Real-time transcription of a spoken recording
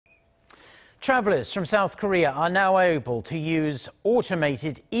Travellers from South Korea are now able to use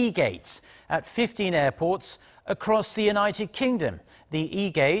automated e-gates at 15 airports across the United Kingdom. The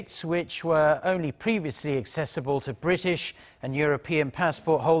e-gates, which were only previously accessible to British and European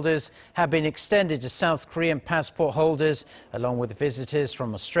passport holders, have been extended to South Korean passport holders, along with visitors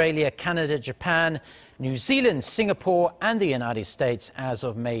from Australia, Canada, Japan, New Zealand, Singapore and the United States as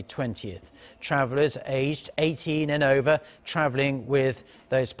of May 20th. Travellers aged 18 and over travelling with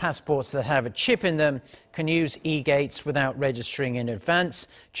those passports that have a chip in them can use e-gates without registering in advance.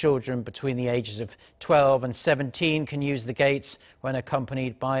 Children between the ages of 12 and 17 can use the gates when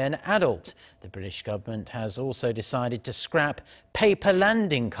accompanied by an adult. The British government has also decided to scrap paper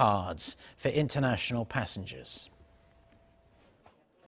landing cards for international passengers.